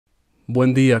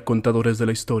Buen día, contadores de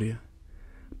la historia.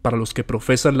 Para los que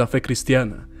profesan la fe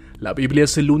cristiana, la Biblia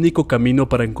es el único camino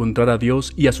para encontrar a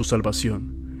Dios y a su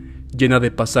salvación, llena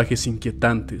de pasajes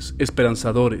inquietantes,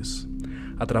 esperanzadores.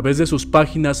 A través de sus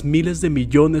páginas, miles de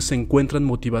millones encuentran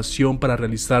motivación para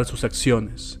realizar sus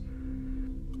acciones.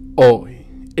 Hoy,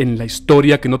 en la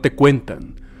historia que no te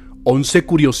cuentan, 11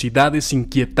 curiosidades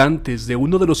inquietantes de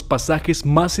uno de los pasajes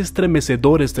más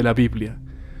estremecedores de la Biblia,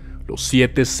 los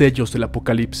 7 sellos del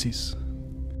Apocalipsis.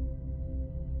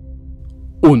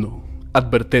 1.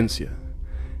 Advertencia.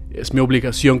 Es mi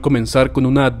obligación comenzar con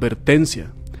una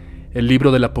advertencia. El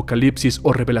libro del Apocalipsis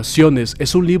o Revelaciones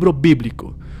es un libro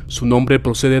bíblico. Su nombre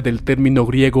procede del término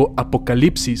griego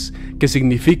Apocalipsis, que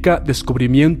significa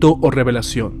descubrimiento o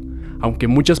revelación. Aunque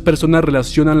muchas personas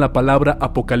relacionan la palabra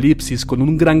Apocalipsis con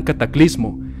un gran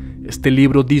cataclismo, este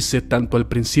libro dice tanto al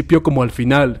principio como al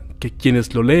final que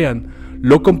quienes lo lean,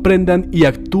 lo comprendan y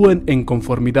actúen en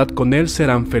conformidad con él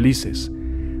serán felices.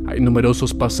 Hay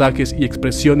numerosos pasajes y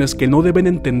expresiones que no deben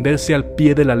entenderse al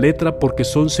pie de la letra porque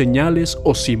son señales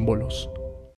o símbolos.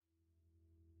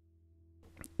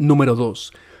 Número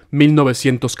 2.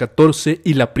 1914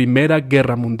 y la Primera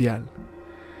Guerra Mundial.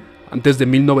 Antes de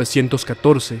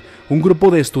 1914, un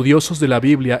grupo de estudiosos de la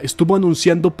Biblia estuvo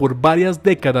anunciando por varias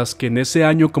décadas que en ese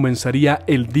año comenzaría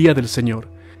el Día del Señor.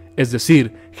 Es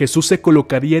decir, Jesús se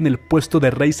colocaría en el puesto de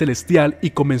Rey Celestial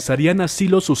y comenzarían así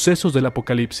los sucesos del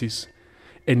Apocalipsis.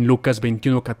 En Lucas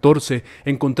 21:14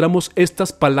 encontramos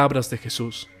estas palabras de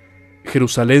Jesús: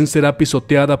 Jerusalén será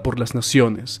pisoteada por las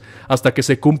naciones, hasta que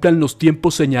se cumplan los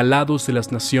tiempos señalados de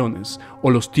las naciones, o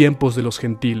los tiempos de los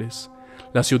gentiles.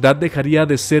 La ciudad dejaría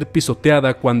de ser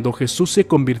pisoteada cuando Jesús se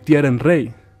convirtiera en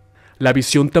rey. La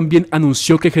visión también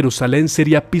anunció que Jerusalén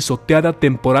sería pisoteada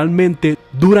temporalmente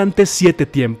durante 7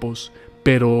 tiempos.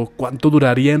 Pero, ¿cuánto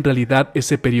duraría en realidad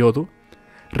ese periodo?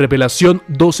 Revelación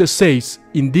 12:6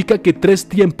 indica que 3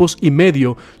 tiempos y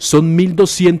medio son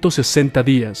 1260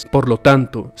 días. Por lo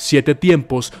tanto, 7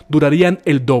 tiempos durarían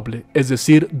el doble, es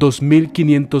decir,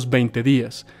 2520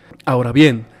 días. Ahora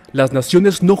bien, las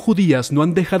naciones no judías no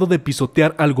han dejado de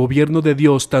pisotear al gobierno de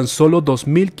Dios tan solo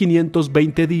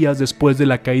 2520 días después de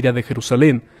la caída de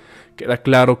Jerusalén. Queda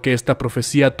claro que esta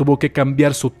profecía tuvo que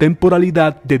cambiar su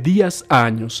temporalidad de días a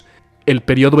años. El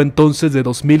periodo entonces de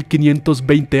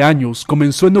 2520 años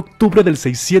comenzó en octubre del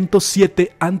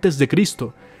 607 a.C.,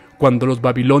 cuando los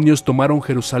babilonios tomaron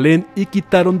Jerusalén y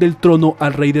quitaron del trono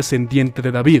al rey descendiente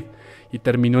de David, y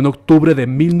terminó en octubre de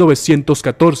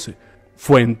 1914.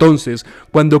 Fue entonces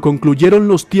cuando concluyeron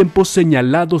los tiempos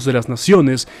señalados de las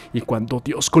naciones y cuando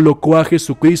Dios colocó a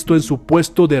Jesucristo en su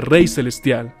puesto de Rey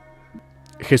Celestial.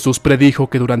 Jesús predijo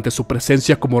que durante su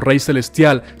presencia como Rey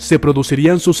Celestial se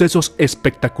producirían sucesos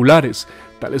espectaculares,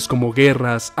 tales como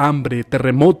guerras, hambre,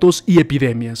 terremotos y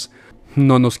epidemias.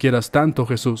 No nos quieras tanto,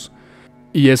 Jesús.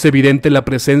 Y es evidente la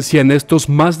presencia en estos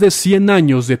más de 100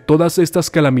 años de todas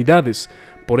estas calamidades.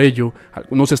 Por ello,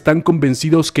 algunos están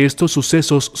convencidos que estos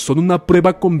sucesos son una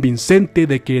prueba convincente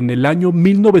de que en el año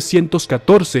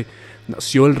 1914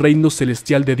 nació el reino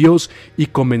celestial de Dios y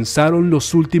comenzaron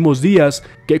los últimos días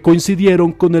que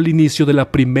coincidieron con el inicio de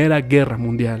la Primera Guerra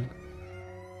Mundial.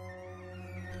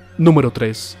 Número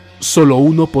 3. Solo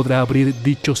uno podrá abrir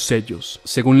dichos sellos.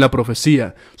 Según la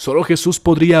profecía, solo Jesús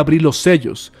podría abrir los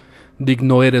sellos.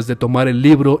 Digno eres de tomar el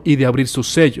libro y de abrir sus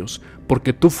sellos,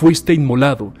 porque tú fuiste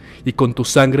inmolado, y con tu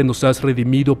sangre nos has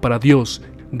redimido para Dios,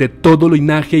 de todo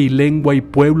linaje y lengua y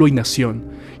pueblo y nación,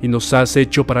 y nos has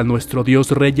hecho para nuestro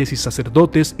Dios reyes y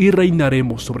sacerdotes, y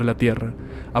reinaremos sobre la tierra.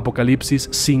 Apocalipsis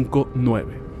 5:9.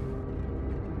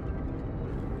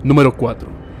 Número 4.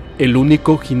 El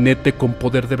único jinete con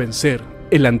poder de vencer,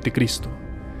 el anticristo.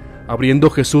 Abriendo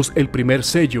Jesús el primer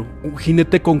sello, un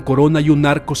jinete con corona y un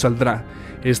arco saldrá.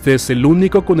 Este es el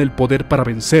único con el poder para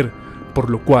vencer, por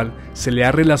lo cual se le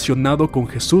ha relacionado con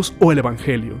Jesús o el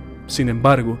Evangelio. Sin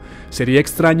embargo, sería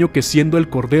extraño que siendo el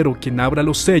Cordero quien abra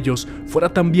los sellos, fuera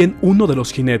también uno de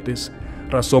los jinetes,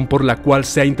 razón por la cual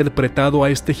se ha interpretado a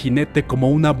este jinete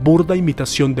como una burda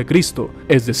imitación de Cristo,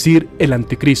 es decir, el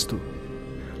anticristo.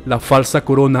 La falsa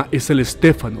corona es el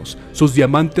estéfanos, sus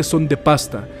diamantes son de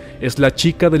pasta, es la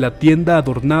chica de la tienda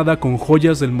adornada con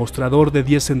joyas del mostrador de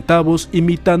 10 centavos,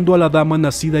 imitando a la dama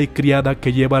nacida y criada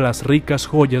que lleva las ricas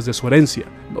joyas de su herencia.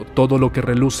 No todo lo que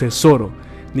reluce es oro.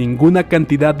 Ninguna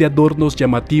cantidad de adornos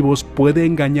llamativos puede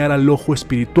engañar al ojo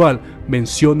espiritual,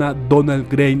 menciona Donald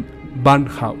Green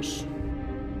Barnhouse.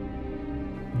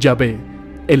 Yahvé,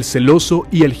 el celoso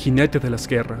y el jinete de las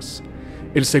guerras.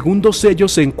 El segundo sello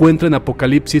se encuentra en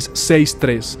Apocalipsis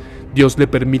 6:3. Dios le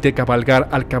permite cabalgar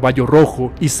al caballo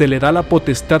rojo y se le da la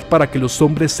potestad para que los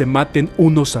hombres se maten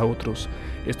unos a otros.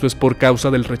 Esto es por causa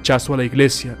del rechazo a la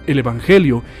iglesia, el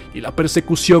evangelio y la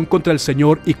persecución contra el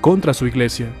Señor y contra su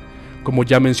iglesia. Como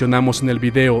ya mencionamos en el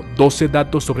video 12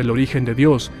 datos sobre el origen de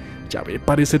Dios, Yahvé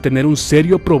parece tener un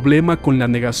serio problema con la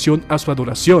negación a su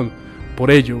adoración. Por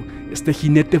ello, este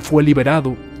jinete fue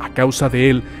liberado. A causa de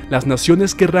él, las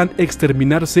naciones querrán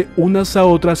exterminarse unas a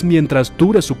otras mientras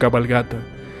dure su cabalgata.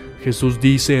 Jesús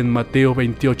dice en Mateo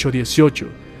 28:18,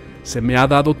 «Se me ha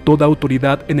dado toda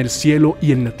autoridad en el cielo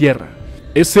y en la tierra».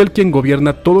 Es Él quien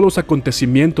gobierna todos los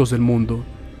acontecimientos del mundo.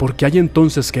 ¿Por qué hay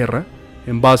entonces guerra?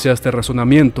 En base a este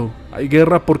razonamiento, hay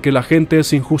guerra porque la gente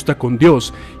es injusta con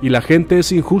Dios y la gente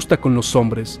es injusta con los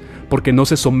hombres, porque no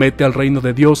se somete al reino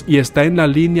de Dios y está en la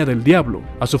línea del diablo.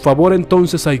 A su favor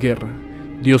entonces hay guerra.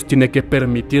 Dios tiene que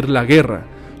permitir la guerra.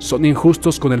 Son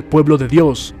injustos con el pueblo de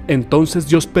Dios, entonces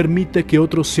Dios permite que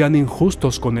otros sean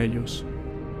injustos con ellos.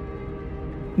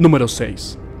 Número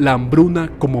 6. La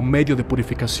hambruna como medio de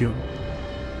purificación.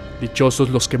 Dichosos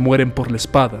los que mueren por la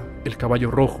espada, el caballo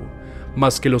rojo,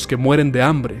 más que los que mueren de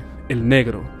hambre, el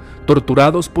negro.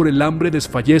 Torturados por el hambre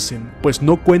desfallecen, pues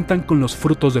no cuentan con los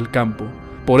frutos del campo.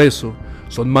 Por eso,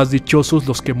 son más dichosos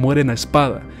los que mueren a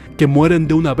espada, que mueren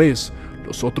de una vez,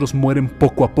 los otros mueren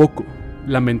poco a poco.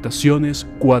 Lamentaciones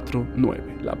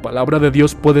 4:9. La palabra de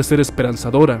Dios puede ser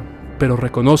esperanzadora, pero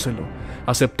reconócelo,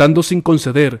 aceptando sin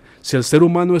conceder. Si el ser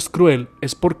humano es cruel,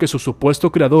 es porque su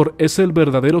supuesto creador es el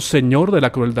verdadero señor de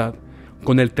la crueldad.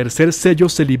 Con el tercer sello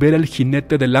se libera el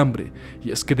jinete del hambre,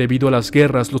 y es que debido a las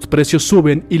guerras los precios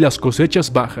suben y las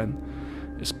cosechas bajan.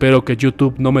 Espero que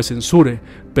YouTube no me censure,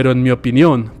 pero en mi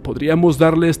opinión, podríamos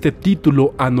darle este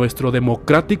título a nuestro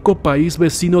democrático país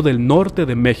vecino del norte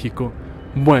de México.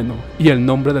 Bueno, y el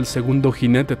nombre del segundo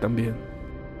jinete también.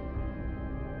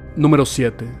 Número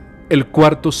 7. El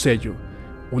cuarto sello.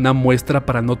 ¿Una muestra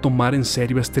para no tomar en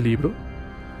serio este libro?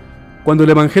 Cuando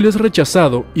el evangelio es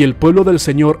rechazado y el pueblo del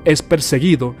Señor es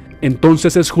perseguido,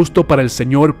 entonces es justo para el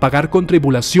Señor pagar con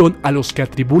tribulación a los que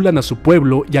atribulan a su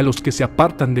pueblo y a los que se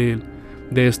apartan de él.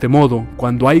 De este modo,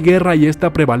 cuando hay guerra y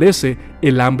ésta prevalece,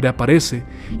 el hambre aparece,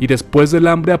 y después del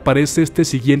hambre aparece este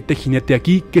siguiente jinete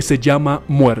aquí que se llama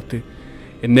muerte.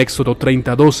 En Éxodo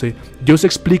 30:12, Dios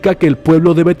explica que el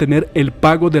pueblo debe tener el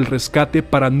pago del rescate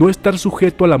para no estar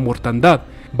sujeto a la mortandad.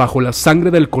 Bajo la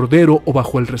sangre del cordero o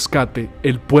bajo el rescate,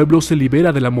 el pueblo se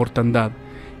libera de la mortandad.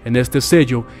 En este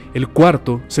sello, el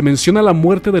cuarto, se menciona la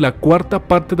muerte de la cuarta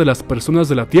parte de las personas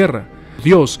de la tierra.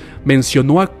 Dios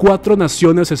mencionó a 4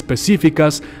 naciones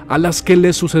específicas a las que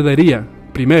le sucedería.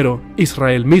 Primero,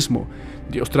 Israel mismo.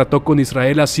 Dios trató con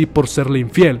Israel así por serle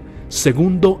infiel.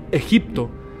 Segundo, Egipto.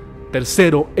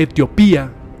 Tercero,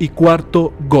 Etiopía. Y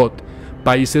cuarto, Gog,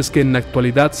 países que en la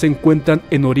actualidad se encuentran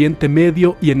en Oriente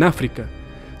Medio y en África.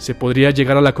 Se podría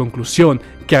llegar a la conclusión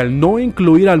que al no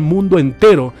incluir al mundo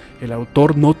entero, el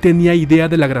autor no tenía idea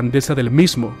de la grandeza del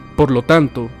mismo. Por lo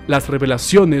tanto, las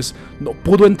revelaciones no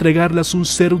pudo entregarlas un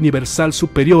ser universal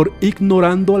superior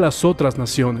ignorando a las otras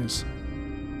naciones.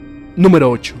 Número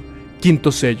 8.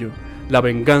 Quinto sello. La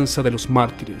venganza de los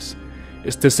mártires.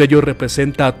 Este sello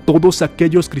representa a todos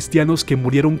aquellos cristianos que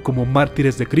murieron como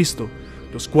mártires de Cristo,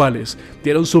 los cuales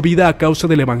dieron su vida a causa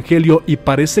del evangelio y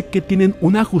parece que tienen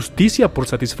una justicia por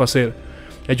satisfacer.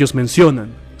 Ellos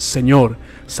mencionan: Señor,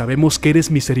 sabemos que eres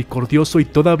misericordioso y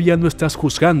todavía no estás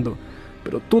juzgando,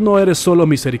 pero tú no eres solo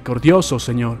misericordioso,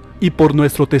 Señor, y por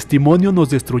nuestro testimonio nos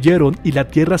destruyeron y la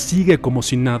tierra sigue como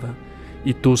sin nada.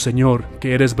 Y tú, Señor,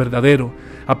 que eres verdadero,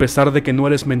 a pesar de que no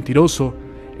eres mentiroso,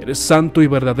 eres santo y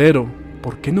verdadero,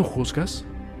 ¿por qué no juzgas?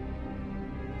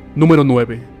 Número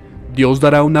 9. Dios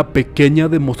dará una pequeña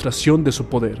demostración de su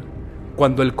poder.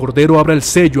 Cuando el Cordero abra el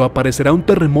sello, aparecerá un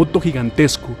terremoto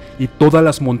gigantesco y todas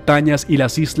las montañas y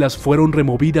las islas fueron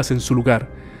removidas en su lugar.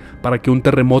 Para que un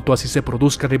terremoto así se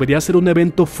produzca, debería ser un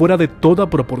evento fuera de toda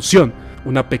proporción,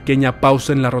 una pequeña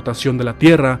pausa en la rotación de la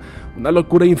Tierra, una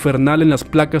locura infernal en las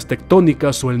placas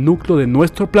tectónicas o el núcleo de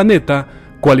nuestro planeta,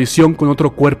 coalición con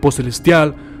otro cuerpo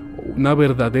celestial o una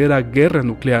verdadera guerra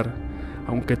nuclear.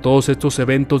 Aunque todos estos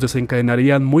eventos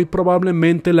desencadenarían muy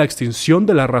probablemente la extinción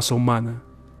de la raza humana.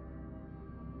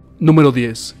 Número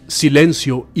 10.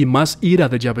 Silencio y más ira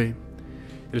de Yahvé.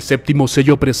 El séptimo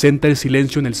sello presenta el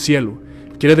silencio en el cielo.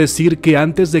 Quiere decir que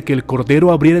antes de que el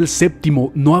Cordero abriera el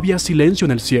séptimo no había silencio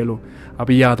en el cielo.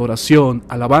 Había adoración,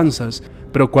 alabanzas,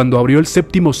 pero cuando abrió el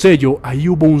séptimo sello, ahí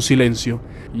hubo un silencio.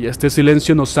 Y este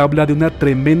silencio nos habla de una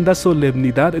tremenda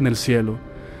solemnidad en el cielo.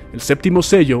 El séptimo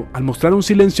sello, al mostrar un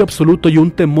silencio absoluto y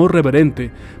un temor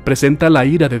reverente, presenta la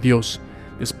ira de Dios.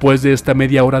 Después de esta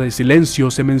media hora de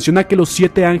silencio, se menciona que los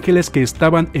 7 ángeles que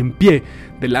estaban en pie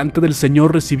delante del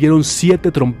Señor recibieron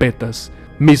 7 trompetas.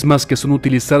 mismas que son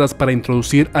utilizadas para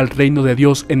introducir al reino de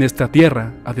Dios en esta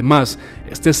tierra. Además,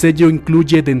 este sello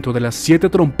incluye dentro de las 7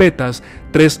 trompetas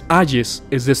 3 ayes,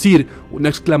 es decir, una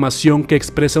exclamación que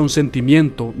expresa un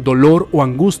sentimiento, dolor o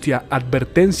angustia,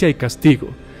 advertencia y castigo.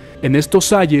 En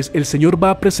estos ayes, el Señor va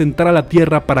a presentar a la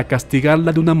tierra para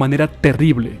castigarla de una manera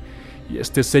terrible. Y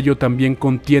este sello también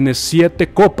contiene 7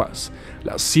 copas,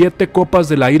 las 7 copas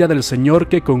de la ira del Señor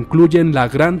que concluyen la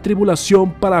gran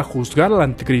tribulación para juzgar al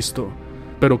anticristo.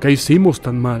 ¿Pero qué hicimos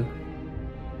tan mal?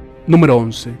 Número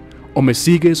 11. O me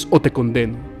sigues o te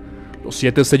condeno. Los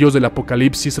 7 sellos del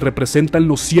Apocalipsis representan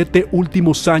los 7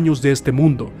 últimos años de este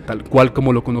mundo, tal cual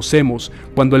como lo conocemos.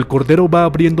 Cuando el Cordero va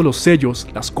abriendo los sellos,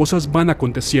 las cosas van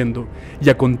aconteciendo, y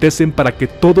acontecen para que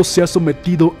todo sea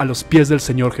sometido a los pies del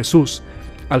Señor Jesús.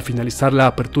 Al finalizar la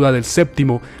apertura del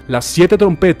séptimo, las 7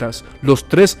 trompetas, los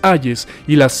 3 ayes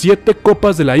y las 7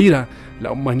 copas de la ira,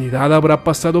 la humanidad habrá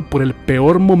pasado por el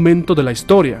peor momento de la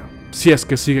historia, si es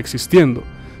que sigue existiendo.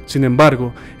 Sin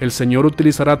embargo, el Señor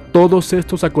utilizará todos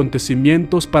estos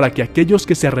acontecimientos para que aquellos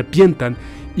que se arrepientan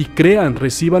y crean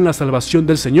reciban la salvación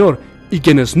del Señor, y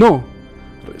quienes no,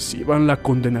 reciban la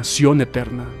condenación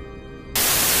eterna.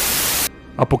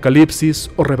 Apocalipsis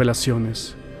o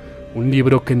Revelaciones, un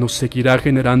libro que nos seguirá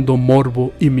generando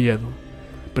morbo y miedo,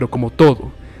 pero como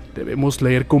todo, debemos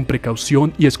leer con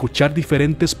precaución y escuchar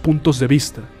diferentes puntos de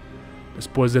vista.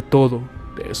 Después de todo,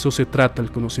 de eso se trata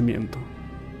el conocimiento.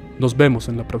 Nos vemos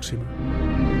en la próxima.